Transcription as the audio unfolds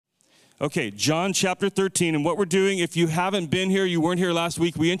Okay, John chapter 13, and what we're doing, if you haven't been here, you weren't here last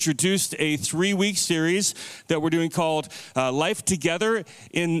week, we introduced a 3-week series that we're doing called Life Together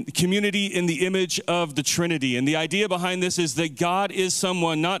in Community in the Image of the Trinity. And the idea behind this is that God is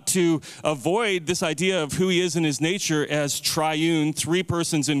someone, not to avoid this idea of who he is in his nature as triune, 3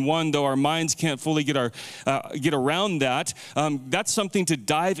 persons in one, though our minds can't fully get around that. That's something to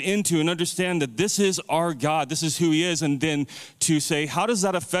dive into and understand that this is our God, this is who he is, and then to say, how does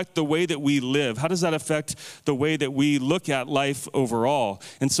that affect the way that we live? How does that affect the way that we look at life overall?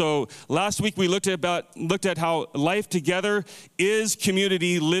 And so last week we looked at how life together is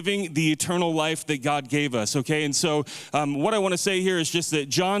community living the eternal life that God gave us, okay? And so what I want to say here is just that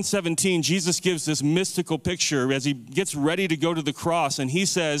John 17, Jesus gives this mystical picture as he gets ready to go to the cross, and he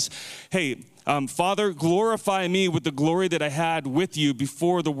says, hey, Father, glorify me with the glory that I had with you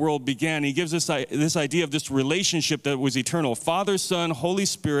before the world began. He gives us this idea of this relationship that was eternal. Father, Son, Holy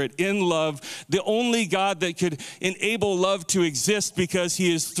Spirit in love, the only God that could enable love to exist because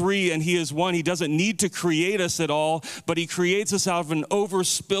he is 3 and he is 1. He doesn't need to create us at all, but he creates us out of an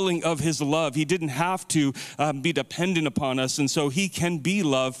overspilling of his love. He didn't have to be dependent upon us, and so he can be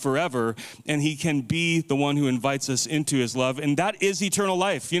love forever, and he can be the one who invites us into his love, and that is eternal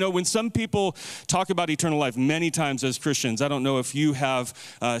life. You know, when some people talk about eternal life many times as Christians, I don't know if you have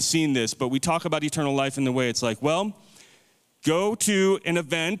seen this, but we talk about eternal life in the way it's like, well, go to an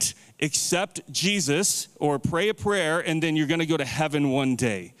event, accept Jesus, or pray a prayer, and then you're going to go to heaven one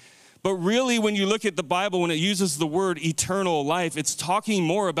day. But really, when you look at the Bible, when it uses the word eternal life, it's talking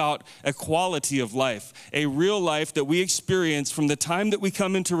more about a quality of life, a real life that we experience from the time that we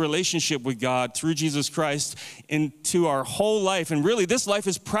come into relationship with God through Jesus Christ into our whole life. And really, this life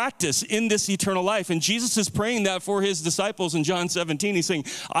is practiced in this eternal life. And Jesus is praying that for his disciples in John 17. He's saying,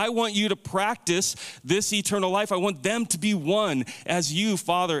 I want you to practice this eternal life. I want them to be one as you,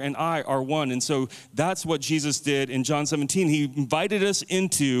 Father, and I are one. And so that's what Jesus did in John 17. He invited us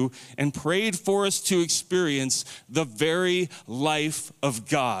into and prayed for us to experience the very life of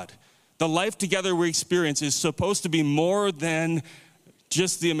God. The life together we experience is supposed to be more than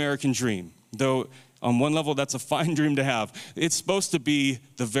just the American dream, though on one level that's a fine dream to have. It's supposed to be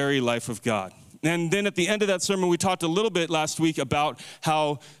the very life of God. And then at the end of that sermon, we talked a little bit last week about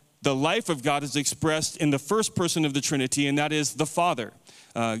how the life of God is expressed in the first person of the Trinity, and that is the Father.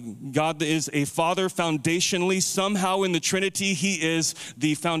 God is a Father foundationally. Somehow in the Trinity, he is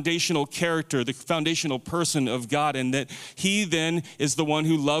the foundational character, the foundational person of God, and that he then is the one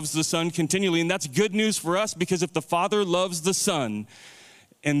who loves the Son continually. And that's good news for us, because if the Father loves the Son,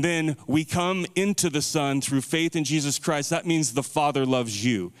 and then we come into the Son through faith in Jesus Christ, that means the Father loves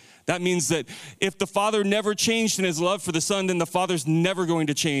you. That means that if the Father never changed in his love for the Son, then the Father's never going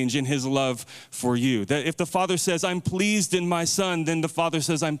to change in his love for you. That if the Father says, I'm pleased in my Son, then the Father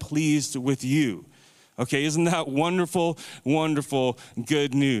says, I'm pleased with you. Okay, isn't that wonderful, wonderful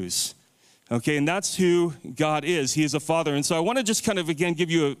good news? Okay, and that's who God is. He is a Father. And so I want to just kind of, again, give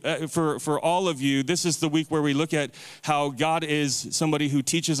you, for all of you, this is the week where we look at how God is somebody who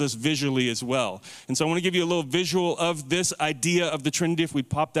teaches us visually as well. And so I want to give you a little visual of this idea of the Trinity. If we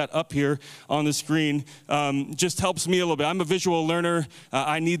pop that up here on the screen, just helps me a little bit. I'm a visual learner.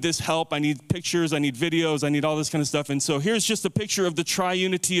 I need this help. I need pictures. I need videos. I need all this kind of stuff. And so here's just a picture of the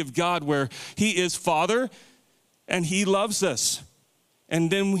triunity of God, where he is Father and he loves us. And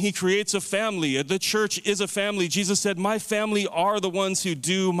then he creates a family. The church is a family. Jesus said, my family are the ones who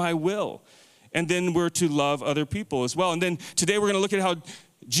do my will. And then we're to love other people as well. And then today we're going to look at how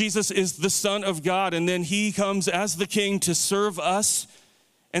Jesus is the Son of God. And then he comes as the King to serve us.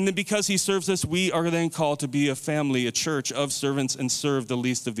 And then because he serves us, we are then called to be a family, a church of servants, and serve the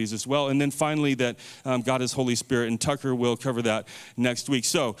least of these as well. And then finally that God is Holy Spirit, and Tucker will cover that next week.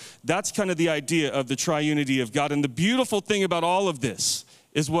 So that's kind of the idea of the triunity of God. And the beautiful thing about all of this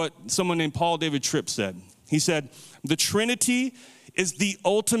is what someone named Paul David Tripp said. He said, the Trinity is the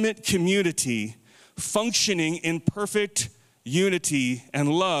ultimate community functioning in perfect unity and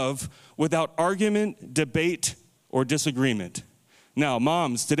love without argument, debate, or disagreement. Now,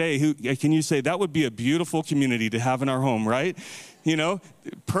 moms, today, can you say that would be a beautiful community to have in our home, right? You know,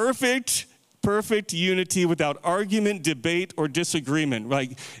 perfect unity without argument, debate, or disagreement.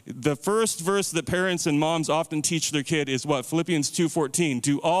 Like the first verse that parents and moms often teach their kid is what? Philippians 2:14.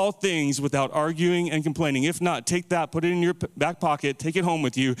 Do all things without arguing and complaining. If not, take that, put it in your back pocket, take it home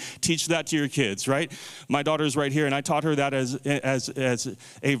with you, teach that to your kids, right? My daughter's right here, and I taught her that as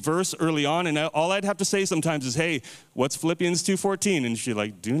a verse early on, and all I'd have to say sometimes is, hey, what's Philippians 2:14? And she's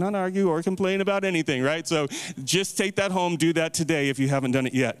like, do not argue or complain about anything, right? So just take that home, do that today if you haven't done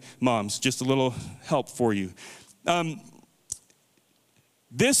it yet. Moms, just a little help for you.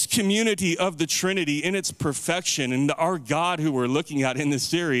 This community of the Trinity in its perfection, and our God who we're looking at in this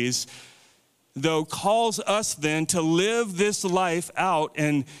series, though, calls us then to live this life out,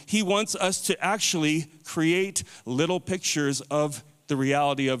 and he wants us to actually create little pictures of the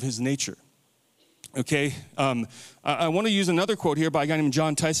reality of his nature. Okay, I want to use another quote here by a guy named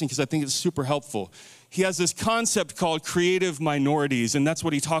John Tyson because I think it's super helpful. He has this concept called creative minorities, and that's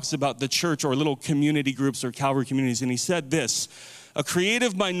what he talks about the church or little community groups or Calvary communities. And he said this: a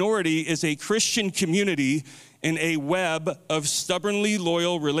creative minority is a Christian community in a web of stubbornly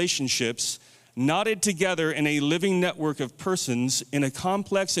loyal relationships knotted together in a living network of persons in a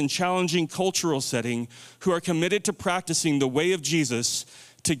complex and challenging cultural setting who are committed to practicing the way of Jesus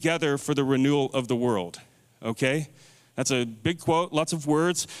together for the renewal of the world. Okay? That's a big quote, lots of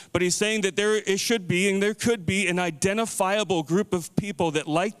words, but he's saying that it should be and there could be an identifiable group of people that,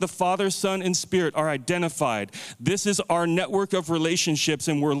 like the Father, Son, and Spirit, are identified. This is our network of relationships,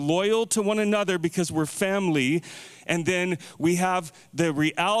 and we're loyal to one another because we're family. And then we have the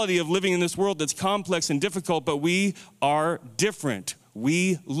reality of living in this world that's complex and difficult, but we are different.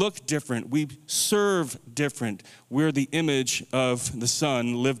 We look different. We serve different. We're the image of the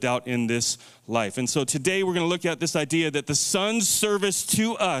Son lived out in this life. And so today we're going to look at this idea that the Son's service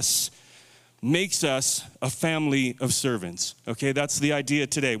to us makes us a family of servants. Okay, that's the idea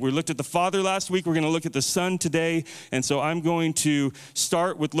today. We looked at the Father last week. We're going to look at the Son today. And so I'm going to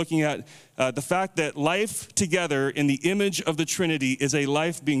start with looking at the fact that life together in the image of the Trinity is a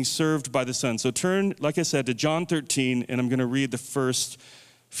life being served by the Son. So turn, like I said, to John 13, and I'm going to read the first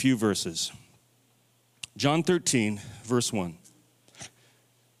few verses. John 13, verse 1.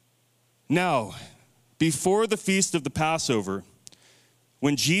 Now, before the feast of the Passover,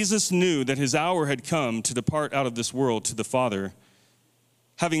 when Jesus knew that his hour had come to depart out of this world to the Father,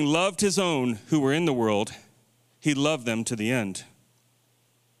 having loved his own who were in the world, he loved them to the end.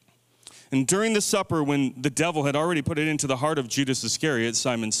 And during the supper, when the devil had already put it into the heart of Judas Iscariot,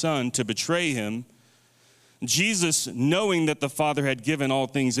 Simon's son, to betray him, Jesus, knowing that the Father had given all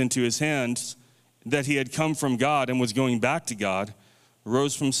things into his hands, that he had come from God and was going back to God,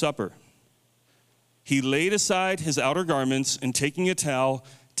 rose from supper. He laid aside his outer garments and, taking a towel,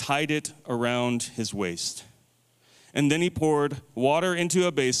 tied it around his waist. And then he poured water into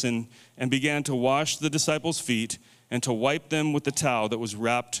a basin and began to wash the disciples' feet and to wipe them with the towel that was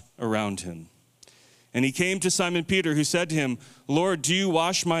wrapped around him. And he came to Simon Peter, who said to him, "Lord, do you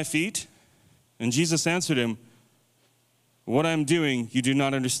wash my feet?" And Jesus answered him, "What I am doing you do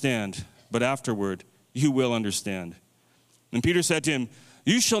not understand, but afterward you will understand." And Peter said to him,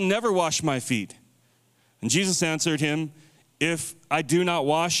 "You shall never wash my feet." And Jesus answered him, "If I do not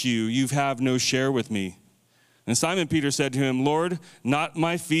wash you, you have no share with me." And Simon Peter said to him, "Lord, not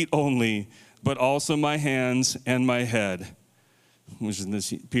my feet only, but also my hands and my head."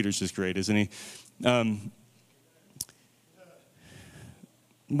 Peter's just great, isn't he?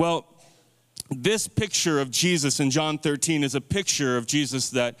 Well, this picture of Jesus in John 13 is a picture of Jesus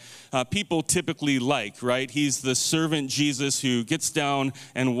that people typically like, right? He's the servant Jesus who gets down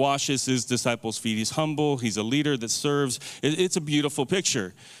and washes his disciples' feet. He's humble. He's a leader that serves. It's a beautiful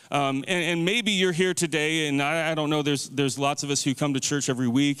picture. And maybe you're here today, and I don't know, there's lots of us who come to church every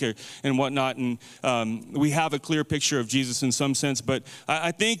week and whatnot, and we have a clear picture of Jesus in some sense, but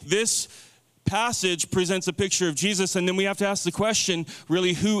I think this passage presents a picture of Jesus, and then we have to ask the question,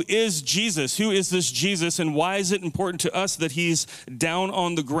 really, who is Jesus? Who is this Jesus, and why is it important to us that he's down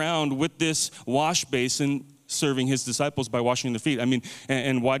on the ground with this wash basin serving his disciples by washing their feet? I mean,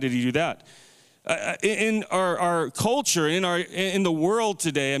 and why did he do that? In our culture, in the world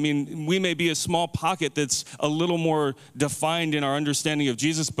today, I mean, we may be a small pocket that's a little more defined in our understanding of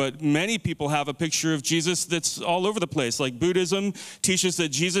Jesus, but many people have a picture of Jesus that's all over the place. Like Buddhism teaches that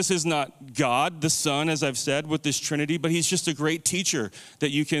Jesus is not God, the Son, as I've said, with this Trinity, but he's just a great teacher that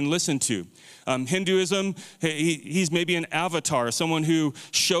you can listen to. Hinduism, he's maybe an avatar, someone who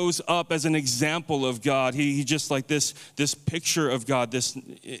shows up as an example of God. He just like this picture of God,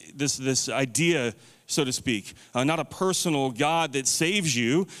 this idea, so to speak, not a personal God that saves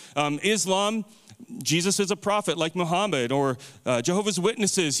you. Islam, Jesus is a prophet like Muhammad, or Jehovah's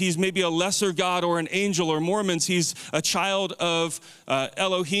Witnesses, he's maybe a lesser God or an angel, or Mormons, he's a child of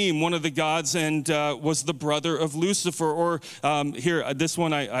Elohim, one of the gods, and was the brother of Lucifer. Or here, this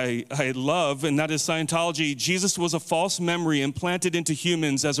one I love, and that is Scientology. Jesus was a false memory implanted into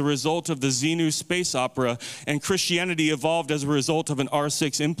humans as a result of the Xenu space opera, and Christianity evolved as a result of an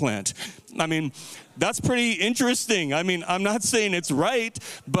R6 implant. I mean, that's pretty interesting. I mean, I'm not saying it's right,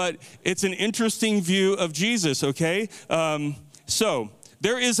 but it's an interesting view of Jesus, okay? So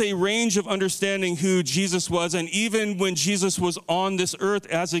there is a range of understanding who Jesus was. And even when Jesus was on this earth,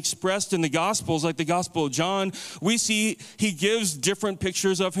 as expressed in the Gospels, like the Gospel of John, we see he gives different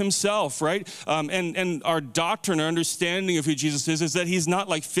pictures of himself, right? And our doctrine, our understanding of who Jesus is that he's not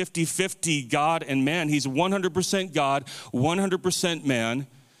like 50-50 God and man. He's 100% God, 100% man.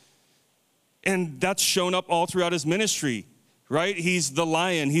 And that's shown up all throughout his ministry. Right? He's the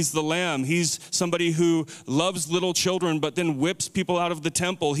lion, he's the lamb, he's somebody who loves little children but then whips people out of the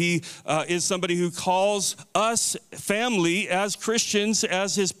temple. He is somebody who calls us family as Christians,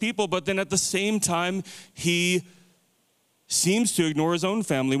 as his people, but then at the same time, he seems to ignore his own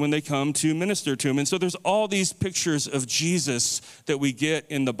family when they come to minister to him. And so there's all these pictures of Jesus that we get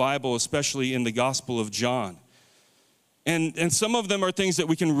in the Bible, especially in the Gospel of John. And some of them are things that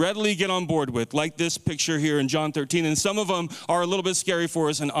we can readily get on board with, like this picture here in John 13. And some of them are a little bit scary for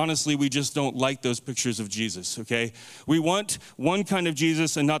us, and honestly, we just don't like those pictures of Jesus, okay? We want one kind of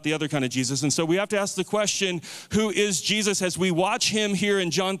Jesus and not the other kind of Jesus. And so we have to ask the question, who is Jesus? As we watch him here in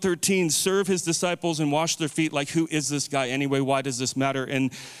John 13 serve his disciples and wash their feet, like, who is this guy anyway? Why does this matter?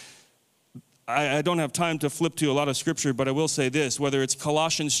 And I don't have time to flip to a lot of scripture, but I will say this, whether it's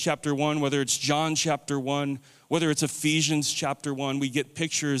Colossians chapter 1, whether it's John chapter 1, whether it's Ephesians chapter 1, we get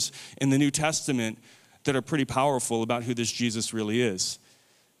pictures in the New Testament that are pretty powerful about who this Jesus really is.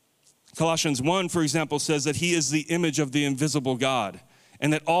 Colossians 1, for example, says that he is the image of the invisible God,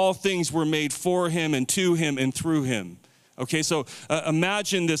 and that all things were made for him and to him and through him. Okay, so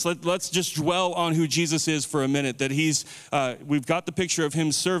imagine this. Let's just dwell on who Jesus is for a minute, that we've got the picture of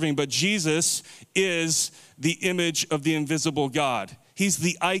him serving, but Jesus is the image of the invisible God. He's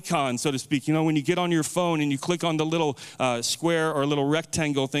the icon, so to speak. You know, when you get on your phone and you click on the little square or little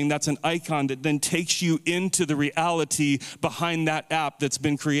rectangle thing, that's an icon that then takes you into the reality behind that app that's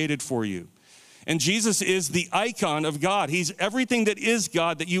been created for you. And Jesus is the icon of God. He's everything that is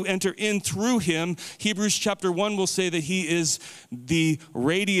God that you enter in through him. Hebrews chapter 1 will say that he is the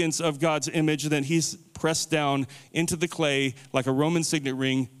radiance of God's image, that he's pressed down into the clay like a Roman signet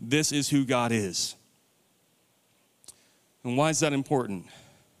ring. This is who God is. And why is that important?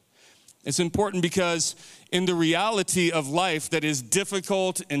 It's important because in the reality of life that is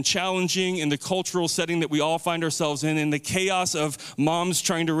difficult and challenging, in the cultural setting that we all find ourselves in the chaos of moms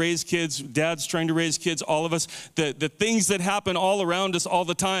trying to raise kids, dads trying to raise kids, all of us, the things that happen all around us all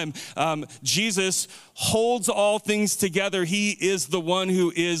the time, Jesus holds all things together. He is the one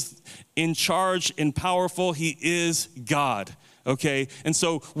who is in charge and powerful. He is God, okay? And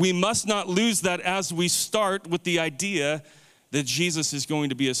so we must not lose that as we start with the idea that Jesus is going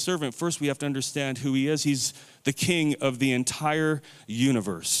to be a servant. First, we have to understand who he is. He's the king of the entire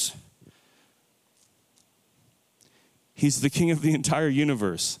universe. He's the king of the entire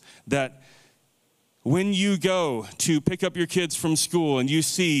universe. That when you go to pick up your kids from school and you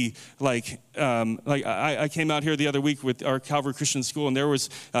see, I came out here the other week with our Calvary Christian School, and there was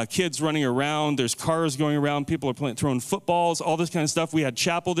kids running around. There's cars going around. People are throwing footballs, all this kind of stuff. We had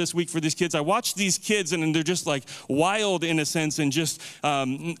chapel this week for these kids. I watched these kids, and they're just like wild in a sense, and just,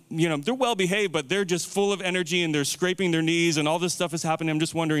 they're well behaved, but they're just full of energy, and they're scraping their knees, and all this stuff is happening. I'm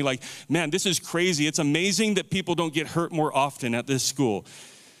just wondering, man, this is crazy. It's amazing that people don't get hurt more often at this school.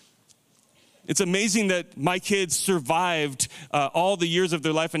 It's amazing that my kids survived all the years of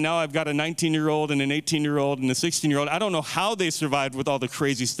their life, and now I've got a 19-year-old and an 18-year-old and a 16-year-old. I don't know how they survived with all the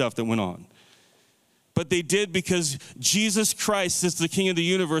crazy stuff that went on. But they did because Jesus Christ is the King of the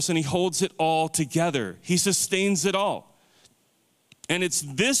universe, and he holds it all together. He sustains it all. And it's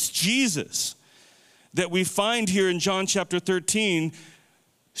this Jesus that we find here in John chapter 13,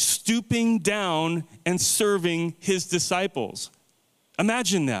 stooping down and serving his disciples.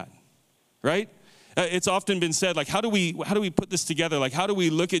 Imagine that. Right? It's often been said, how do we put this together? How do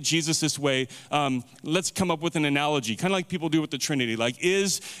we look at Jesus this way? Let's come up with an analogy, kind of like people do with the Trinity.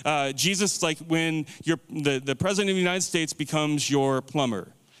 Is Jesus when the president of the United States becomes your plumber?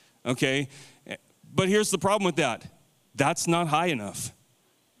 Okay? But here's the problem with that. That's not high enough.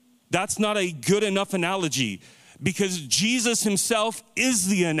 That's not a good enough analogy, because Jesus himself is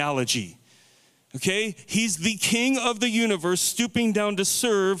the analogy. Okay, he's the king of the universe, stooping down to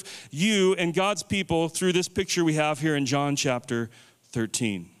serve you and God's people through this picture we have here in John chapter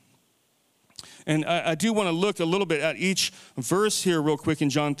 13. And I do want to look a little bit at each verse here real quick in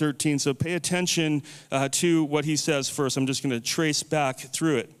John 13, so pay attention to what he says first. I'm just going to trace back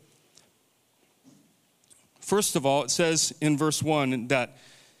through it. First of all, it says in verse 1 that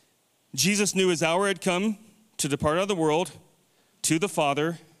Jesus knew his hour had come to depart out of the world to the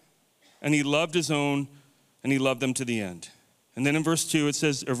Father, and he loved his own, and he loved them to the end. And then in verse 2, it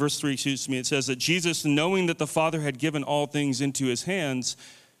says, or verse 3, excuse me, it says that Jesus, knowing that the Father had given all things into his hands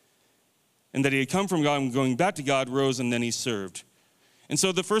and that he had come from God and going back to God, rose and then he served. And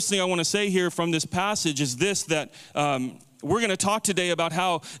so the first thing I want to say here from this passage is this, that we're going to talk today about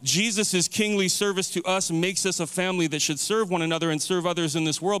how Jesus' kingly service to us makes us a family that should serve one another and serve others in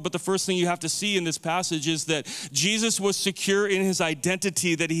this world. But the first thing you have to see in this passage is that Jesus was secure in his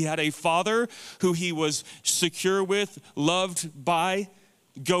identity, that he had a Father who he was secure with, loved by,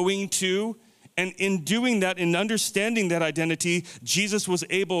 going to. And in doing that, in understanding that identity, Jesus was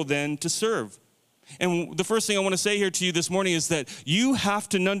able then to serve. And the first thing I want to say here to you this morning is that you have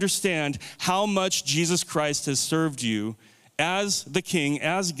to understand how much Jesus Christ has served you as the King,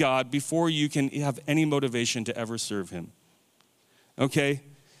 as God, before you can have any motivation to ever serve him. Okay?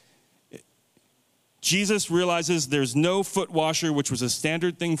 Jesus realizes there's no foot washer, which was a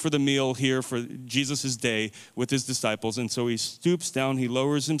standard thing for the meal here for Jesus' day with his disciples. And so he stoops down, he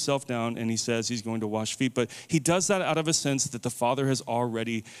lowers himself down, and he says he's going to wash feet. But he does that out of a sense that the Father has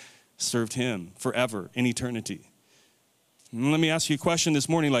already served him forever in eternity. And let me ask you a question this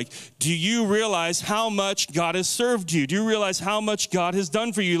morning, like, do you realize how much God has served you? Do you realize how much God has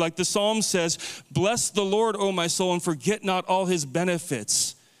done for you? Like the Psalm says, bless the Lord, O my soul, and forget not all his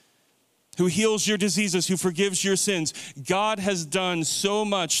benefits, who heals your diseases, who forgives your sins. God has done so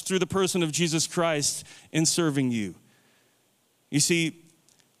much through the person of Jesus Christ in serving you. You see,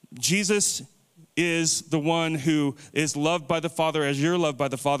 Jesus is the one who is loved by the Father as you're loved by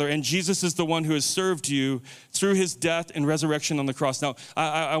the Father, and Jesus is the one who has served you through his death and resurrection on the cross. Now,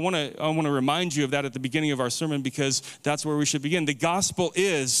 I want to remind you of that at the beginning of our sermon, because that's where we should begin. The gospel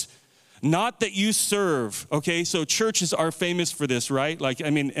is not that you serve, okay? So churches are famous for this, right? Like, I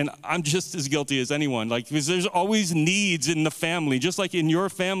mean, and I'm just as guilty as anyone. Like, because there's always needs in the family. Just like in your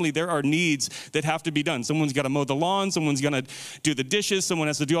family, there are needs that have to be done. Someone's got to mow the lawn. Someone's going to do the dishes. Someone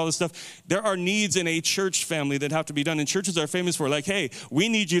has to do all this stuff. There are needs in a church family that have to be done. And churches are famous for, like, hey, we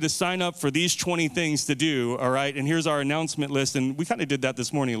need you to sign up for these 20 things to do, all right? And here's our announcement list. And we kind of did that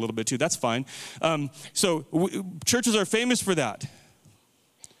this morning a little bit too. That's fine. Churches are famous for that.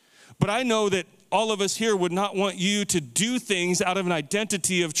 But I know that all of us here would not want you to do things out of an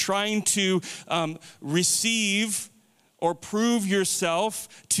identity of trying to receive or prove yourself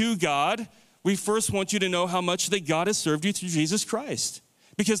to God. We first want you to know how much that God has served you through Jesus Christ.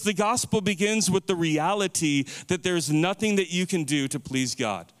 Because the gospel begins with the reality that there's nothing that you can do to please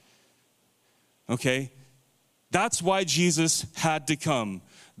God. Okay? That's why Jesus had to come.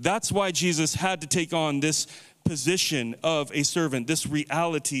 That's why Jesus had to take on this position of a servant, this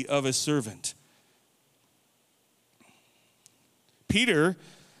reality of a servant. Peter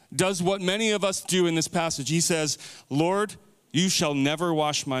does what many of us do in this passage. He says, Lord, you shall never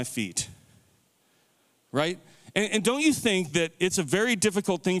wash my feet. Right? And don't you think that it's a very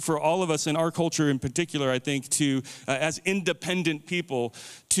difficult thing for all of us in our culture in particular, I think, to, as independent people,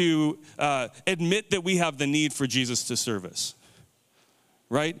 to admit that we have the need for Jesus to serve us?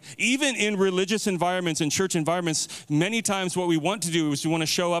 Right? Even in religious environments and church environments, many times what we want to do is we want to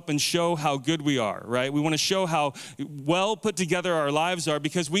show up and show how good we are, right? We want to show how well put together our lives are,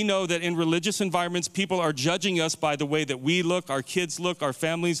 because we know that in religious environments, people are judging us by the way that we look, our kids look, our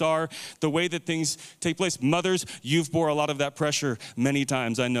families are, the way that things take place. Mothers, you've bore a lot of that pressure many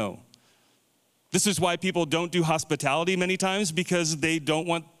times, I know. This is why people don't do hospitality many times, because they don't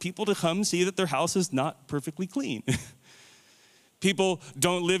want people to come see that their house is not perfectly clean. People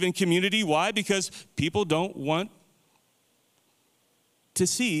don't live in community. Why? Because people don't want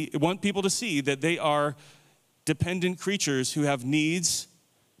people to see that they are dependent creatures who have needs,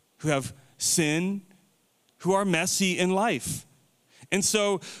 who have sin, who are messy in life. And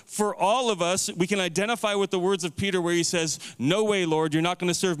so for all of us, we can identify with the words of Peter where he says, no way, Lord, you're not going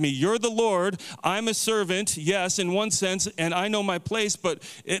to serve me. You're the Lord. I'm a servant, yes, in one sense, and I know my place, but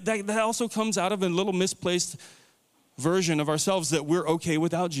that also comes out of a little misplaced version of ourselves that we're okay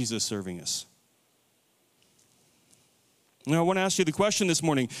without Jesus serving us. Now, I want to ask you the question this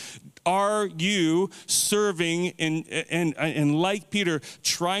morning. Are you serving and like Peter,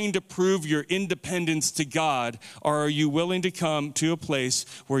 trying to prove your independence to God, or are you willing to come to a place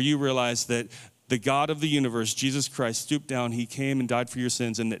where you realize that the God of the universe, Jesus Christ, stooped down, he came and died for your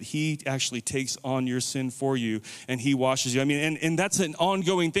sins, and that he actually takes on your sin for you, and he washes you. I mean, and that's an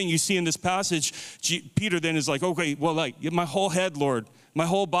ongoing thing you see in this passage. Peter then is like, okay, well, like, my whole head, Lord, my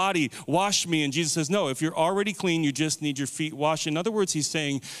whole body, wash me. And Jesus says, no, if you're already clean, you just need your feet washed. In other words, he's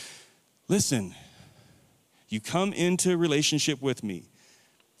saying, listen, you come into relationship with me.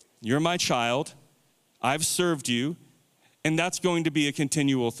 You're my child. I've served you, and that's going to be a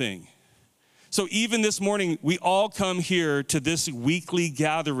continual thing. So even this morning, we all come here to this weekly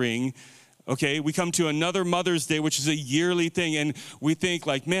gathering. Okay, we come to another Mother's Day, which is a yearly thing, and we think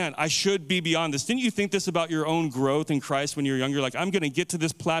like, man, I should be beyond this. Didn't you think this about your own growth in Christ when you were younger? Like, I'm going to get to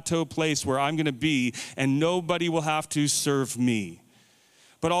this plateau place where I'm going to be, and nobody will have to serve me.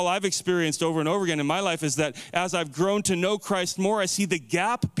 But all I've experienced over and over again in my life is that as I've grown to know Christ more, I see the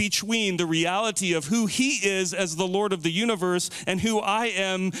gap between the reality of who he is as the Lord of the universe and who I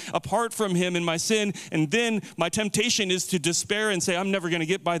am apart from him in my sin. And then my temptation is to despair and say, I'm never going to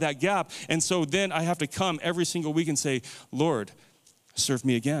get by that gap. And so then I have to come every single week and say, Lord, serve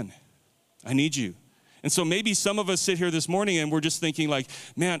me again. I need you. And so maybe some of us sit here this morning and we're just thinking like,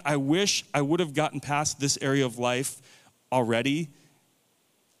 man, I wish I would have gotten past this area of life already.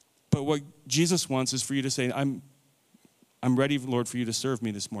 But what Jesus wants is for you to say, I'm ready, Lord, for you to serve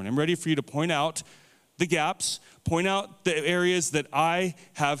me this morning. I'm ready for you to point out the gaps, point out the areas that I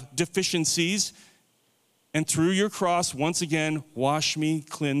have deficiencies, and through your cross, once again, wash me,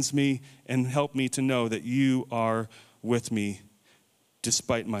 cleanse me, and help me to know that you are with me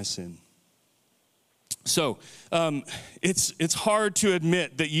despite my sin. So it's hard to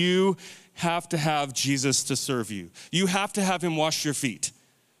admit that you have to have Jesus to serve you. You have to have him wash your feet.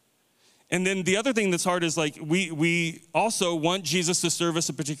 And then the other thing that's hard is like we also want Jesus to serve us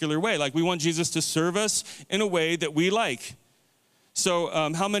a particular way. Like we want Jesus to serve us in a way that we like. So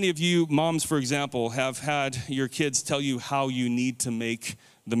how many of you moms, for example, have had your kids tell you how you need to make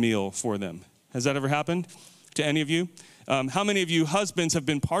the meal for them? Has that ever happened to any of you? How many of you husbands have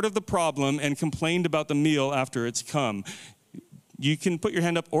been part of the problem and complained about the meal after it's come? You can put your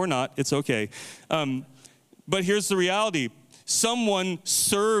hand up or not, it's okay. But here's the reality. Someone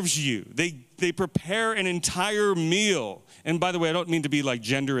serves you. They prepare an entire meal. And by the way, I don't mean to be like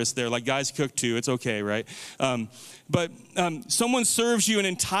genderist there, like guys cook too, it's okay, right? But someone serves you an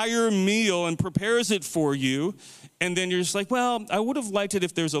entire meal and prepares it for you, and then you're just like, well, I would have liked it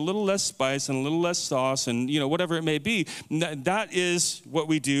if there's a little less spice and a little less sauce and, you know, whatever it may be. That is what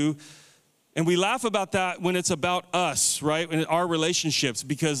we do. And we laugh about that when it's about us, right? In our relationships,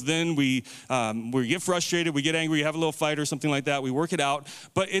 because then we get frustrated, we get angry, we have a little fight or something like that, we work it out.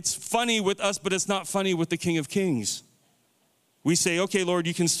 But it's funny with us, but it's not funny with the King of Kings. We say, okay, Lord,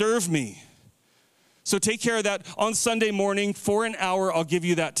 you can serve me. So take care of that on Sunday morning for an hour, I'll give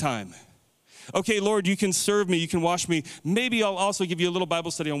you that time. Okay, Lord, you can serve me, you can wash me. Maybe I'll also give you a little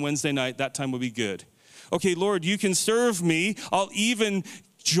Bible study on Wednesday night, that time will be good. Okay, Lord, you can serve me, I'll even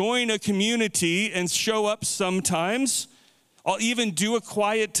join a community and show up sometimes. I'll even do a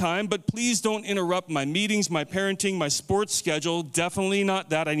quiet time, but please don't interrupt my meetings, my parenting, my sports schedule. Definitely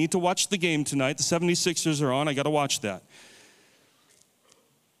not that. I need to watch the game tonight. The 76ers are on. I got to watch that.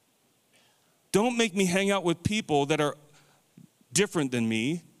 Don't make me hang out with people that are different than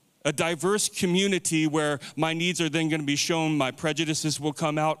me, a diverse community where my needs are then going to be shown, my prejudices will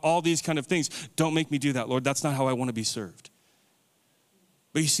come out, all these kind of things. Don't make me do that, Lord. That's not how I want to be served.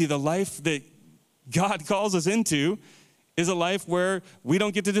 But you see, the life that God calls us into is a life where we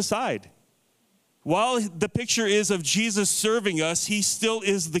don't get to decide. While the picture is of Jesus serving us, he still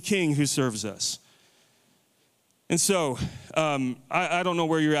is the king who serves us. And so, I don't know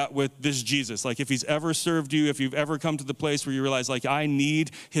where you're at with this Jesus. Like if he's ever served you, if you've ever come to the place where you realize like I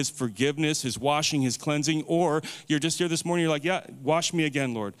need his forgiveness, his washing, his cleansing, or you're just here this morning, you're like, yeah, wash me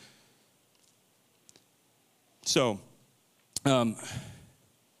again, Lord. So,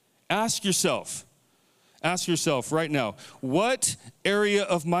 ask yourself right now, what area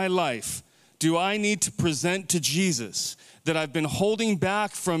of my life do I need to present to Jesus that I've been holding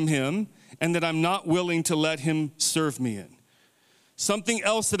back from him and that I'm not willing to let him serve me in? Something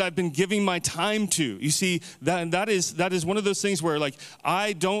else that I've been giving my time to. You see, that is one of those things where like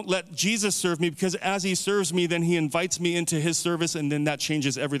I don't let Jesus serve me because as he serves me, then he invites me into his service and then that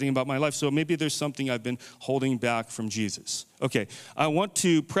changes everything about my life. So maybe there's something I've been holding back from Jesus. Okay, I want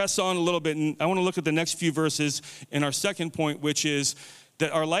to press on a little bit and I want to look at the next few verses in our second point, which is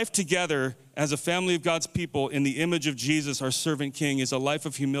that our life together as a family of God's people in the image of Jesus, our servant king, is a life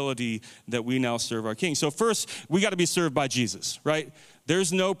of humility that we now serve our king. So first, we got to be served by Jesus, right?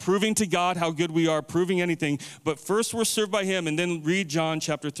 There's no proving to God how good we are, proving anything. But first we're served by him. And then read John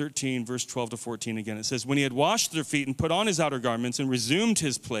chapter 13, verse 12 to 14 again. It says, when he had washed their feet and put on his outer garments and resumed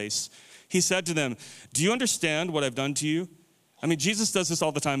his place, he said to them, do you understand what I've done to you? I mean, Jesus does this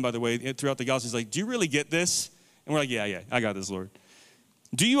all the time, by the way, throughout the Gospels. He's like, do you really get this? And we're like, yeah, I got this, Lord.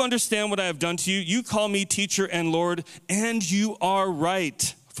 Do you understand what I have done to you? You call me teacher and Lord, and you are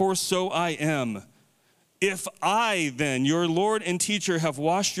right, for so I am. If I then, your Lord and teacher, have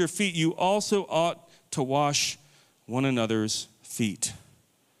washed your feet, you also ought to wash one another's feet.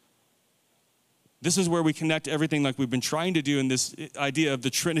 This is where we connect everything like we've been trying to do in this idea of the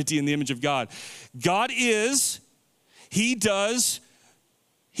Trinity in the image of God. God is, he does,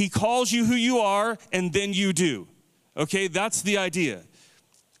 he calls you who you are, and then you do. Okay, that's the idea.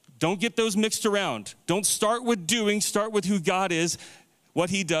 Don't get those mixed around. Don't start with doing, start with who God is, what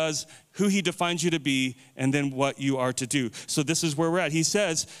he does, who he defines you to be, and then what you are to do. So this is where we're at. He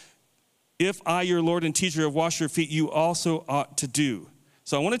says, if I, your Lord and teacher, have washed your feet, you also ought to do.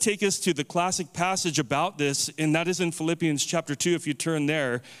 So I want to take us to the classic passage about this, and that is in Philippians chapter 2, if you turn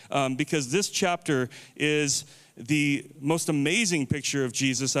there, because this chapter is the most amazing picture of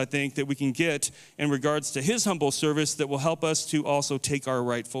Jesus, I think, that we can get in regards to his humble service that will help us to also take our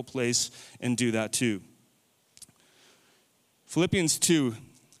rightful place and do that too. Philippians 2,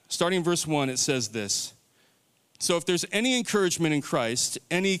 starting verse 1, it says this. So if there's any encouragement in Christ,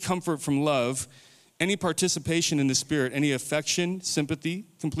 any comfort from love, any participation in the Spirit, any affection, sympathy,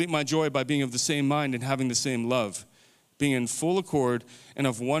 complete my joy by being of the same mind and having the same love, being in full accord and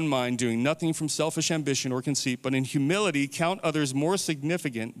of one mind, doing nothing from selfish ambition or conceit, but in humility count others more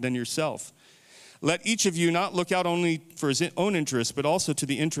significant than yourself. Let each of you not look out only for his own interests, but also to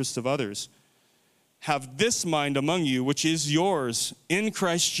the interests of others. Have this mind among you, which is yours in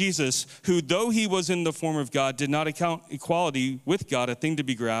Christ Jesus, who, though he was in the form of God, did not account equality with God a thing to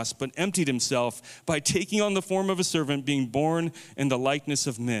be grasped, but emptied himself by taking on the form of a servant, being born in the likeness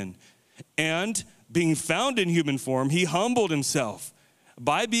of men. And being found in human form, he humbled himself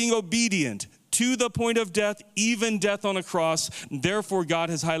by being obedient to the point of death, even death on a cross. Therefore,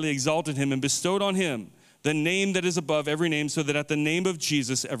 God has highly exalted him and bestowed on him the name that is above every name, so that at the name of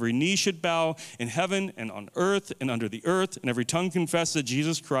Jesus, every knee should bow in heaven and on earth and under the earth, and every tongue confess that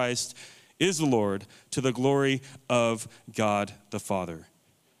Jesus Christ is the Lord, to the glory of God the Father.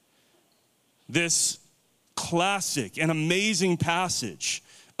 This classic and amazing passage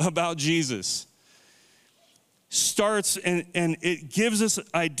about Jesus starts and it gives us an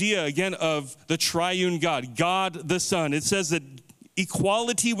idea again of the triune God, God the Son. It says that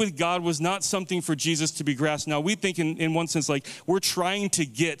equality with God was not something for Jesus to be grasped. Now, we think in one sense like we're trying to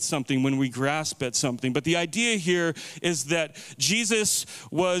get something when we grasp at something. But the idea here is that Jesus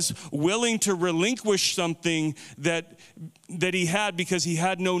was willing to relinquish something that he had because he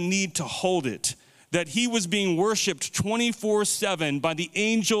had no need to hold it. That he was being worshiped 24/7 by the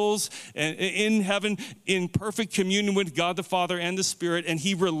angels in heaven in perfect communion with God the Father and the Spirit. And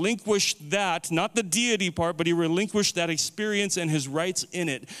he relinquished that, not the deity part, but he relinquished that experience and his rights in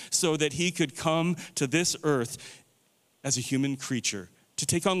it so that he could come to this earth as a human creature to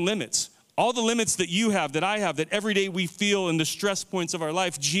take on limits. All the limits that you have, that I have, that every day we feel in the stress points of our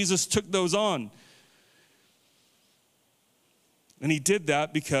life, Jesus took those on. And he did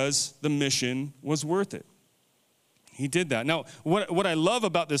that because the mission was worth it. He did that. Now, what I love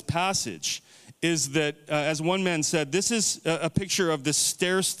about this passage is that, as one man said, this is a picture of the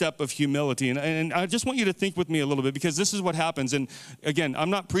stair step of humility. And I just want you to think with me a little bit, because this is what happens. And again, I'm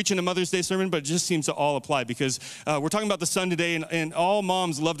not preaching a Mother's Day sermon, but it just seems to all apply, because we're talking about the Son today, and all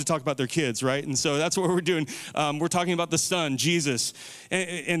moms love to talk about their kids, right? And so that's what we're doing. We're talking about the Son, Jesus.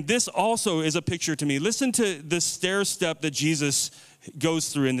 And this also is a picture to me. Listen to the stair step that Jesus goes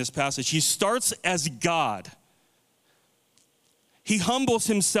through in this passage. He starts as God. He humbles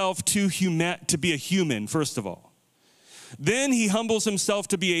himself to be a human, first of all. Then he humbles himself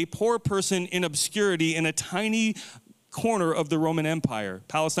to be a poor person in obscurity in a tiny corner of the Roman Empire.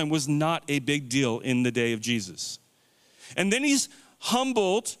 Palestine was not a big deal in the day of Jesus. And then he's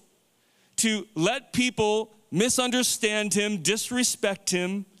humbled to let people misunderstand him, disrespect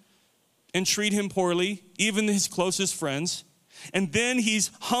him, and treat him poorly, even his closest friends. And then he's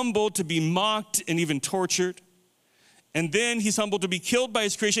humbled to be mocked and even tortured. And then he's humbled to be killed by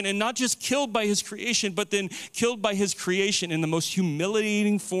his creation, and not just killed by his creation, but then killed by his creation in the most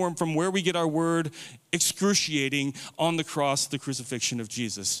humiliating form, from where we get our word excruciating, on the cross, the crucifixion of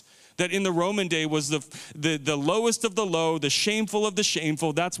Jesus. That in the Roman day was the lowest of the low, the shameful of the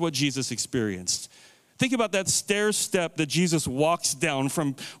shameful. That's what Jesus experienced. Think about that stair step that Jesus walks down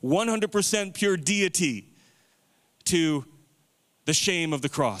from 100% pure deity to the shame of the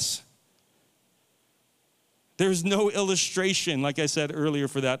cross. There's no illustration, like I said earlier,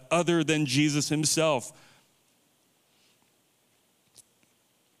 for that other than Jesus himself.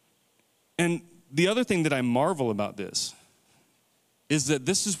 And the other thing that I marvel about this is that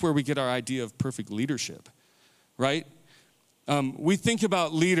this is where we get our idea of perfect leadership, right? We think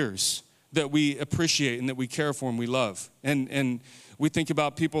about leaders that we appreciate and that we care for and we love. And we think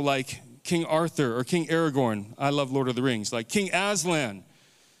about people like King Arthur or King Aragorn. I love Lord of the Rings. Like King Aslan.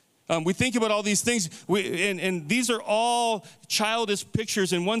 We think about all these things, and these are all childish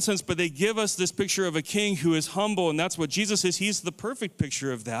pictures in one sense, but they give us this picture of a king who is humble, and that's what Jesus is. He's the perfect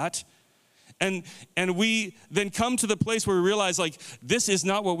picture of that. And we then come to the place where we realize, like, this is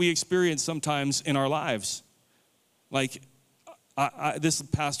not what we experience sometimes in our lives. Like, this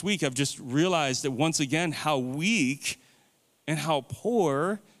past week, I've just realized that once again how weak and how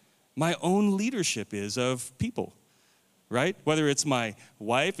poor my own leadership is of people, right? Whether it's my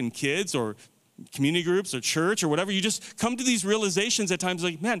wife and kids or community groups or church or whatever, you just come to these realizations at times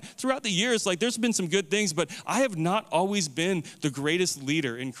like, man, throughout the years, like there's been some good things, but I have not always been the greatest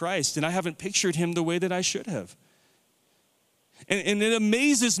leader in Christ, and I haven't pictured him the way that I should have. And it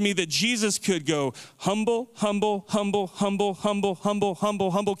amazes me that Jesus could go humble, humble, humble, humble, humble, humble,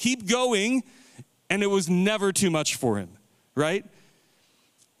 humble, humble, keep going, and it was never too much for him, right?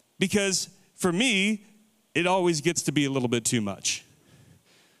 Because for me, it always gets to be a little bit too much,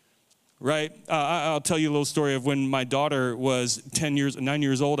 right? I'll tell you a little story of when my daughter was 9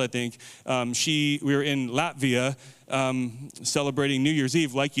 years old, I think. We were in Latvia celebrating New Year's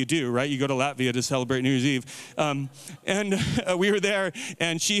Eve, like you do, right? You go to Latvia to celebrate New Year's Eve. And we were there,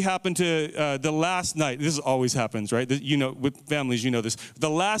 and she happened to, the last night, this always happens, right? You know, with families, you know this. The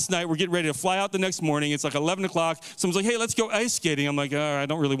last night, we're getting ready to fly out the next morning. It's like 11 o'clock. Someone's like, hey, let's go ice skating. I'm like, I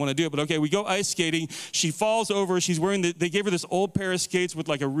don't really want to do it, but okay, we go ice skating. She falls over. She's wearing, they gave her this old pair of skates with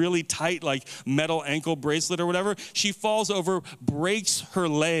like a really tight, like metal ankle bracelet or whatever. She falls over, breaks her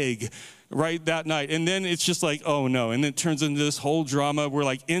leg right that night. And then it's just like, oh no. And it turns into this whole drama. We're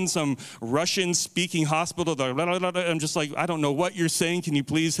like in some Russian speaking hospital. I'm just like, I don't know what you're saying. Can you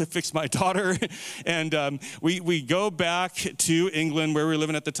please fix my daughter? And we go back to England where we were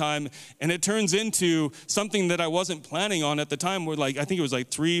living at the time. And it turns into something that I wasn't planning on at the time. Where like, I think it was like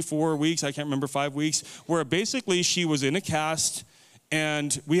 3-4 weeks. I can't remember, 5 weeks, where basically she was in a cast.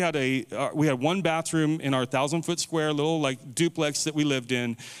 And we had one bathroom in our 1,000-foot square little like duplex that we lived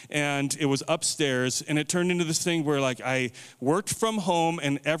in, and it was upstairs. And it turned into this thing where like I worked from home,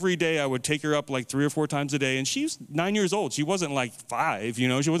 and every day I would take her up like 3 or 4 times a day. And she's 9 years old. She wasn't like 5, you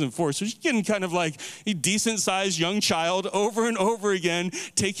know. She wasn't 4, so she's getting kind of like a decent-sized young child over and over again,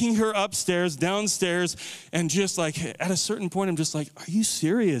 taking her upstairs, downstairs, and just like at a certain point, I'm just like, are you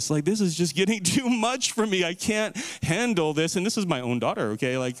serious? Like this is just getting too much for me. I can't handle this. And this is my own daughter,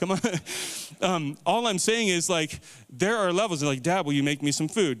 okay? Like, come on. All I'm saying is, like, there are levels. Like, Dad, will you make me some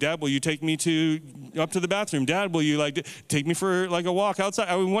food? Dad, will you take me up to the bathroom? Dad, will you, like, take me for, like, a walk outside?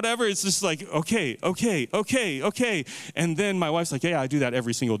 I mean, whatever. It's just like, okay. And then my wife's like, yeah, I do that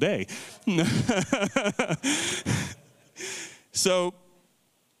every single day. So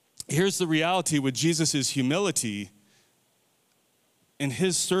here's the reality with Jesus' humility. In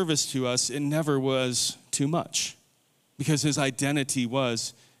his service to us, it never was too much. Because his identity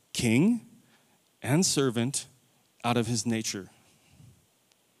was king and servant out of his nature.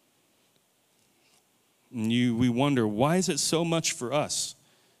 And we wonder, why is it so much for us?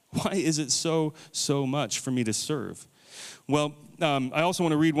 Why is it so much for me to serve? Well, I also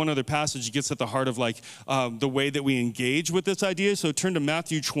want to read one other passage that gets at the heart of like the way that we engage with this idea. So turn to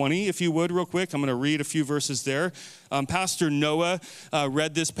Matthew 20, if you would, real quick. I'm going to read a few verses there. Pastor Noah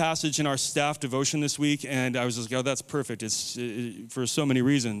read this passage in our staff devotion this week, and I was just like, oh, that's perfect. It's for so many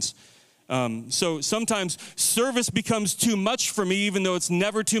reasons. So sometimes service becomes too much for me, even though it's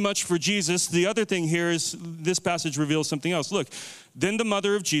never too much for Jesus. The other thing here is this passage reveals something else. Look, then the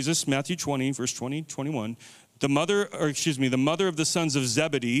mother of Jesus, Matthew 20, verse 20, 21, the mother of the sons of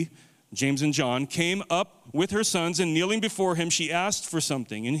Zebedee, James and John, came up with her sons, and kneeling before him, she asked for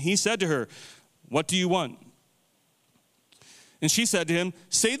something. And he said to her, what do you want? And she said to him,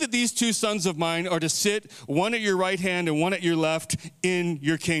 say that these 2 sons of mine are to sit, one at your right hand and one at your left in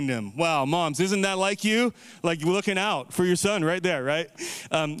your kingdom. Wow, moms, isn't that like you? Like looking out for your son right there, right?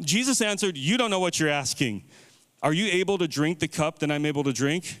 Jesus answered, you don't know what you're asking. Are you able to drink the cup that I'm able to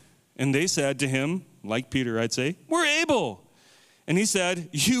drink? And they said to him, like Peter, I'd say, we're able. And he said,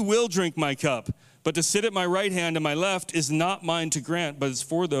 you will drink my cup, but to sit at my right hand and my left is not mine to grant, but it's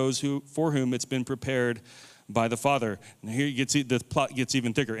for those for whom it's been prepared by the Father. And here the plot gets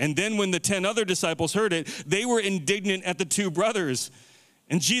even thicker. And then when the 10 other disciples heard it, they were indignant at the 2 brothers.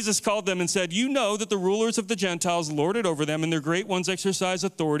 And Jesus called them and said, you know that the rulers of the Gentiles lord it over them, and their great ones exercise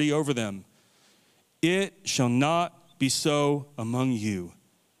authority over them. It shall not be so among you.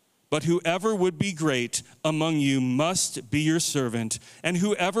 But whoever would be great among you must be your servant, and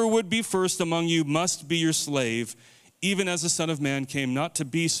whoever would be first among you must be your slave, even as the Son of Man came not to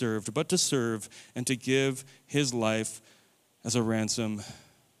be served, but to serve and to give his life as a ransom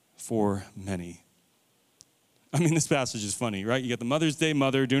for many. I mean, this passage is funny, right? You got the Mother's Day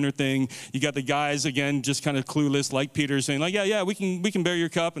mother doing her thing. You got the guys, again, just kind of clueless, like Peter, saying, like, yeah, we can bear your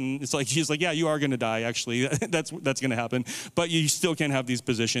cup. And it's like, he's like, yeah, you are going to die, actually. That's going to happen. But you still can't have these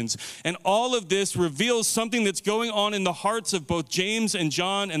positions. And all of this reveals something that's going on in the hearts of both James and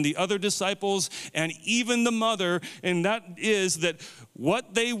John and the other disciples and even the mother. And that is that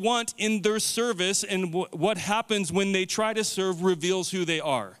what they want in their service and what happens when they try to serve reveals who they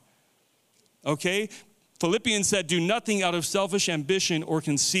are. Okay? Philippians said, do nothing out of selfish ambition or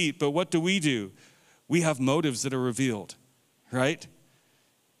conceit, but what do? We have motives that are revealed, right?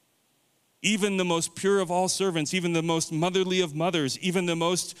 Even the most pure of all servants, even the most motherly of mothers, even the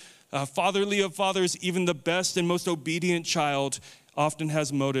most fatherly of fathers, even the best and most obedient child often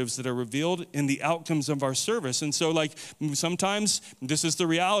has motives that are revealed in the outcomes of our service. And so, like, sometimes this is the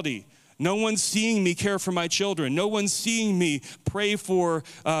reality. No one's seeing me care for my children. No one's seeing me pray for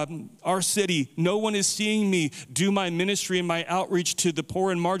our city. No one is seeing me do my ministry and my outreach to the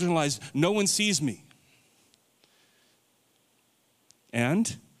poor and marginalized. No one sees me.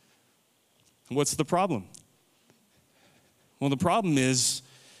 And what's the problem? Well, the problem is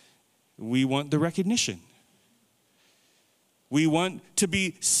we want the recognition. We want to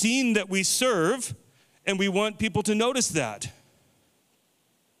be seen that we serve, and we want people to notice that.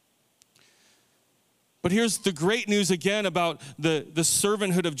 But here's the great news again about the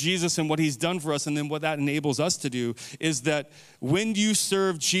servanthood of Jesus and what he's done for us, and then what that enables us to do is that when you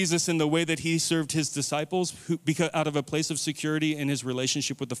serve Jesus in the way that he served his disciples, because out of a place of security in his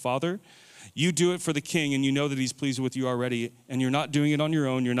relationship with the Father, you do it for the King, and you know that he's pleased with you already, and you're not doing it on your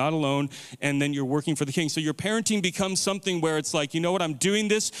own, you're not alone, and then you're working for the King. So your parenting becomes something where it's like, you know what, I'm doing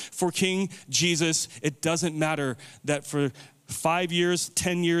this for King Jesus. It doesn't matter that for 5 years,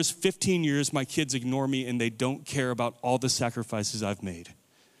 10 years, 15 years, my kids ignore me and they don't care about all the sacrifices I've made.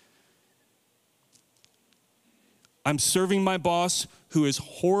 I'm serving my boss who is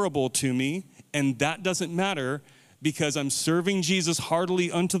horrible to me, and that doesn't matter because I'm serving Jesus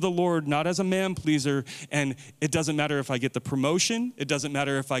heartily unto the Lord, not as a man pleaser, and it doesn't matter if I get the promotion, it doesn't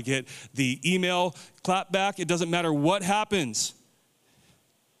matter if I get the email clap back, it doesn't matter what happens.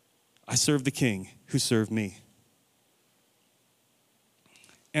 I serve the King who served me.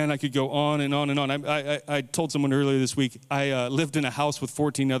 And I could go on and on and on. I told someone earlier this week, I lived in a house with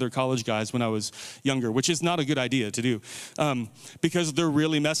 14 other college guys when I was younger, which is not a good idea to do because they're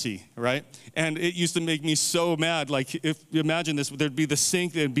really messy, right? And it used to make me so mad. Like, if you imagine this, there'd be the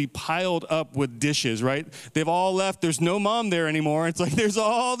sink that'd be piled up with dishes, right? They've all left. There's no mom there anymore. It's like there's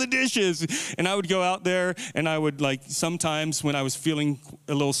all the dishes. And I would go out there and I would, like, sometimes when I was feeling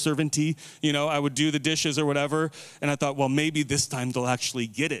a little servanty, you know, I would do the dishes or whatever. And I thought, well, maybe this time they'll actually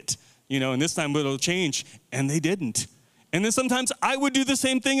get it, you know, and this time it'll change. And they didn't. And then sometimes I would do the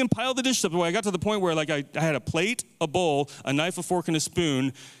same thing and pile the dishes up. Well, I got to the point where, like, I had a plate, a bowl, a knife, a fork, and a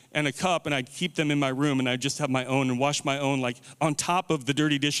spoon, and a cup, and I'd keep them in my room, and I'd just have my own and wash my own, like, on top of the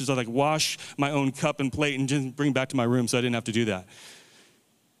dirty dishes. I'd, like, wash my own cup and plate and just bring back to my room so I didn't have to do that.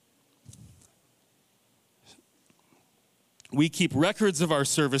 We keep records of our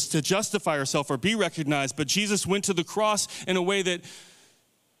service to justify ourselves or be recognized, but Jesus went to the cross in a way that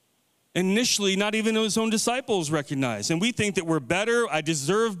initially not even his own disciples recognized. And we think that we're better, I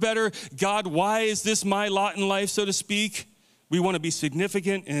deserve better. God, why is this my lot in life, so to speak? We want to be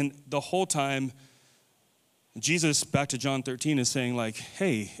significant, and the whole time, Jesus, back to John 13, is saying, like,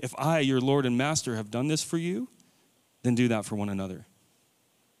 hey, if I, your Lord and Master, have done this for you, then do that for one another.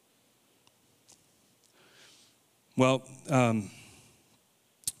 Well,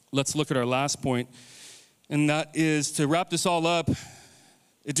 let's look at our last point, and that is, to wrap this all up,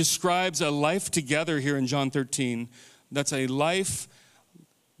 it describes a life together here in John 13. That's a life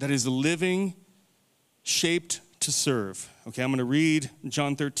that is living, shaped to serve. Okay, I'm going to read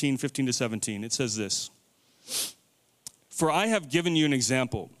John 13, 15 to 17. It says this. For I have given you an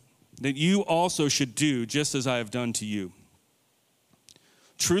example that you also should do just as I have done to you.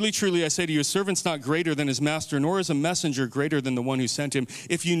 Truly, truly, I say to you, a servant's not greater than his master, nor is a messenger greater than the one who sent him.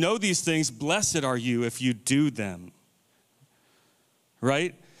 If you know these things, blessed are you if you do them.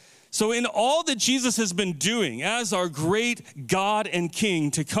 Right? So in all that Jesus has been doing as our great God and King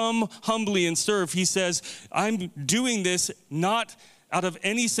to come humbly and serve, he says, I'm doing this not out of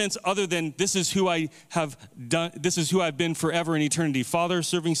any sense other than this is who I have done, this is who I've been forever in eternity. Father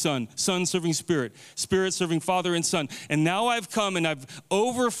serving Son, Son serving Spirit, Spirit serving Father and Son. And now I've come and I've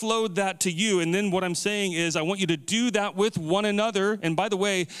overflowed that to you. And then what I'm saying is I want you to do that with one another. And by the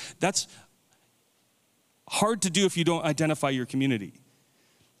way, that's hard to do if you don't identify your community.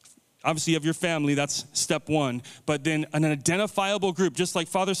 Obviously, you have your family, that's step one. But then an identifiable group, just like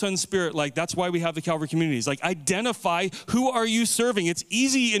Father, Son, Spirit, like that's why we have the Calvary communities. Like identify who are you serving. It's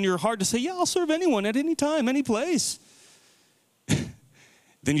easy in your heart to say, yeah, I'll serve anyone at any time, any place.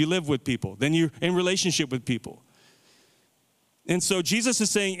 Then you live with people. Then you're in relationship with people. And so Jesus is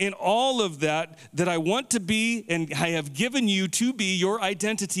saying in all of that I want to be and I have given you to be your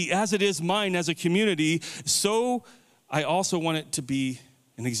identity as it is mine as a community. So I also want it to be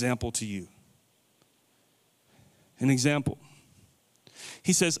an example to you. An example.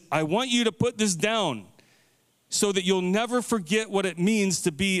 He says, I want you to put this down so that you'll never forget what it means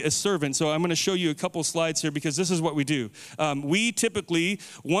to be a servant. So I'm going to show you a couple slides here because this is what we do. We typically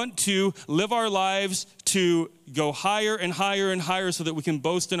want to live our lives to go higher and higher and higher so that we can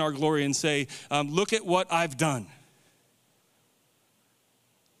boast in our glory and say, look at what I've done.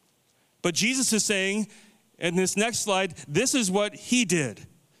 But Jesus is saying, in this next slide, this is what he did.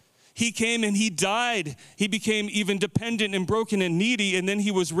 He came and he died. He became even dependent and broken and needy, and then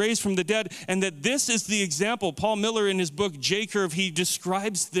he was raised from the dead. And that this is the example. Paul Miller, in his book, J-Curve, he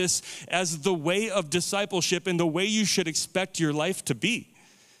describes this as the way of discipleship and the way you should expect your life to be.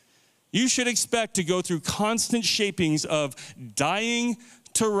 You should expect to go through constant shapings of dying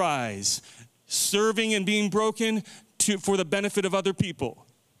to rise, serving and being broken for the benefit of other people.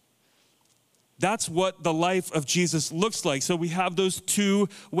 That's what the life of Jesus looks like. So we have those two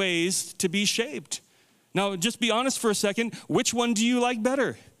ways to be shaped. Now, just be honest for a second. Which one do you like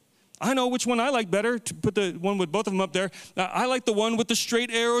better? I know which one I like better. To put the one with both of them up there. I like the one with the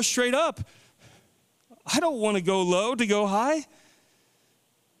straight arrow straight up. I don't want to go low to go high.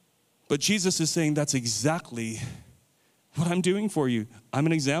 But Jesus is saying that's exactly what I'm doing for you. I'm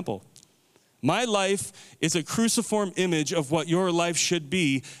an example. My life is a cruciform image of what your life should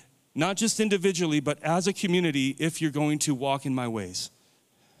be. Not just individually, but as a community, if you're going to walk in my ways.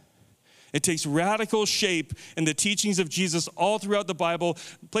 It takes radical shape in the teachings of Jesus all throughout the Bible.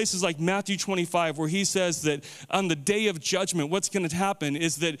 Places like Matthew 25, where he says that on the day of judgment, what's going to happen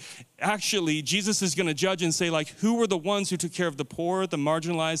is that actually Jesus is going to judge and say, like, who were the ones who took care of the poor, the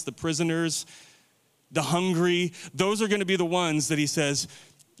marginalized, the prisoners, the hungry? Those are going to be the ones that he says,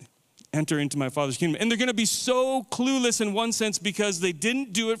 enter into my Father's kingdom. And they're going to be so clueless in one sense because they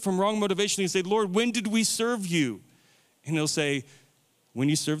didn't do it from wrong motivation. They say, Lord, when did we serve you? And he'll say, when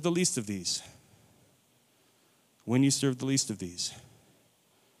you serve the least of these. When you serve the least of these.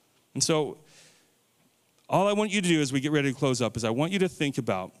 And so all I want you to do as we get ready to close up is I want you to think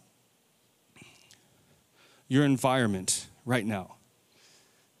about your environment right now.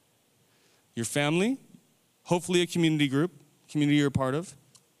 Your family, hopefully a community group, community you're a part of.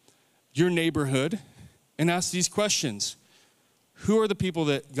 Your neighborhood, and ask these questions. Who are the people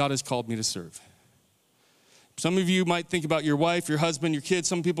that God has called me to serve? Some of you might think about your wife, your husband, your kids.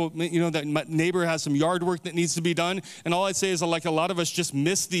 Some people, that neighbor has some yard work that needs to be done. And all I'd say is like a lot of us just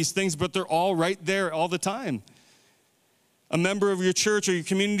miss these things, but they're all right there all the time. A member of your church or your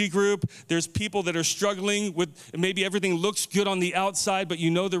community group, there's people that are struggling with, maybe everything looks good on the outside, but you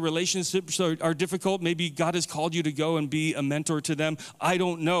know the relationships are difficult. Maybe God has called you to go and be a mentor to them. I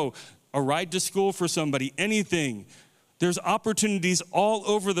don't know. A ride to school for somebody, anything. There's opportunities all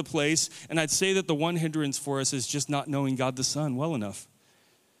over the place, and I'd say that the one hindrance for us is just not knowing God the Son well enough.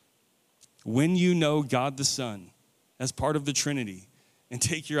 When you know God the Son as part of the Trinity and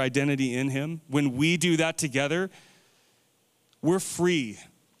take your identity in him, when we do that together, we're free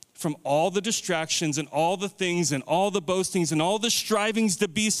from all the distractions and all the things and all the boastings and all the strivings to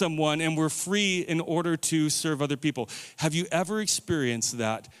be someone, and we're free in order to serve other people. Have you ever experienced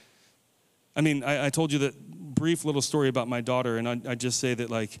that? I mean, I told you that brief little story about my daughter, and I just say that,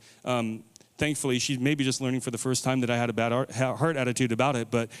 like, thankfully, she's maybe just learning for the first time that I had a bad heart attitude about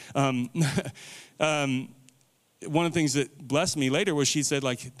it. But one of the things that blessed me later was she said,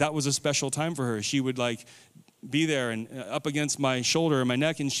 like, that was a special time for her. She would, like, be there and up against my shoulder or my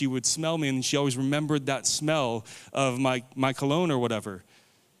neck, and she would smell me, and she always remembered that smell of my cologne or whatever.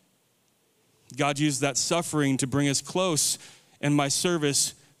 God used that suffering to bring us close, and my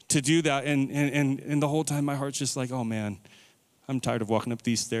service to do that, and the whole time my heart's just like, oh man, I'm tired of walking up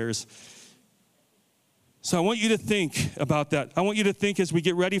these stairs. So I want you to think about that. I want you to think as we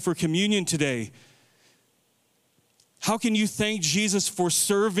get ready for communion today, how can you thank Jesus for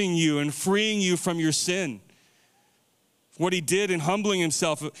serving you and freeing you from your sin? What he did in humbling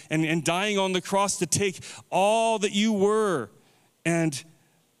himself and dying on the cross to take all that you were, and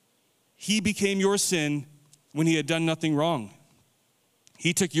he became your sin when he had done nothing wrong.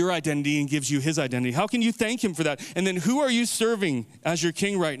 He took your identity and gives you his identity. How can you thank him for that? And then who are you serving as your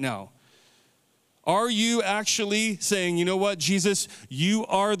king right now? Are you actually saying, you know what, Jesus, you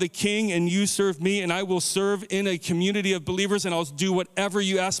are the king and you serve me and I will serve in a community of believers and I'll do whatever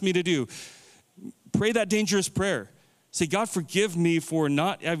you ask me to do? Pray that dangerous prayer. Say, God, forgive me for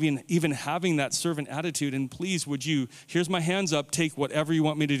not even having that servant attitude. And please, would you, here's my hands up, take whatever you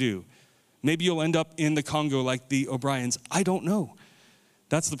want me to do. Maybe you'll end up in the Congo like the O'Briens. I don't know.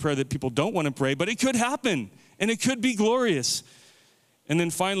 That's the prayer that people don't want to pray, but it could happen and it could be glorious. And then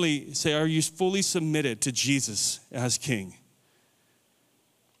finally, say, are you fully submitted to Jesus as King?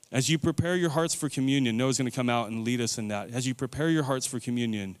 As you prepare your hearts for communion, Noah's going to come out and lead us in that. As you prepare your hearts for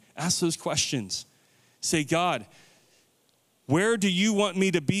communion, ask those questions. Say, God, where do you want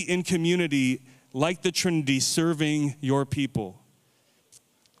me to be in community like the Trinity serving your people?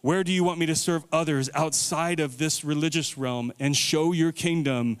 Where do you want me to serve others outside of this religious realm and show your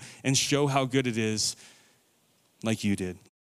kingdom and show how good it is like you did?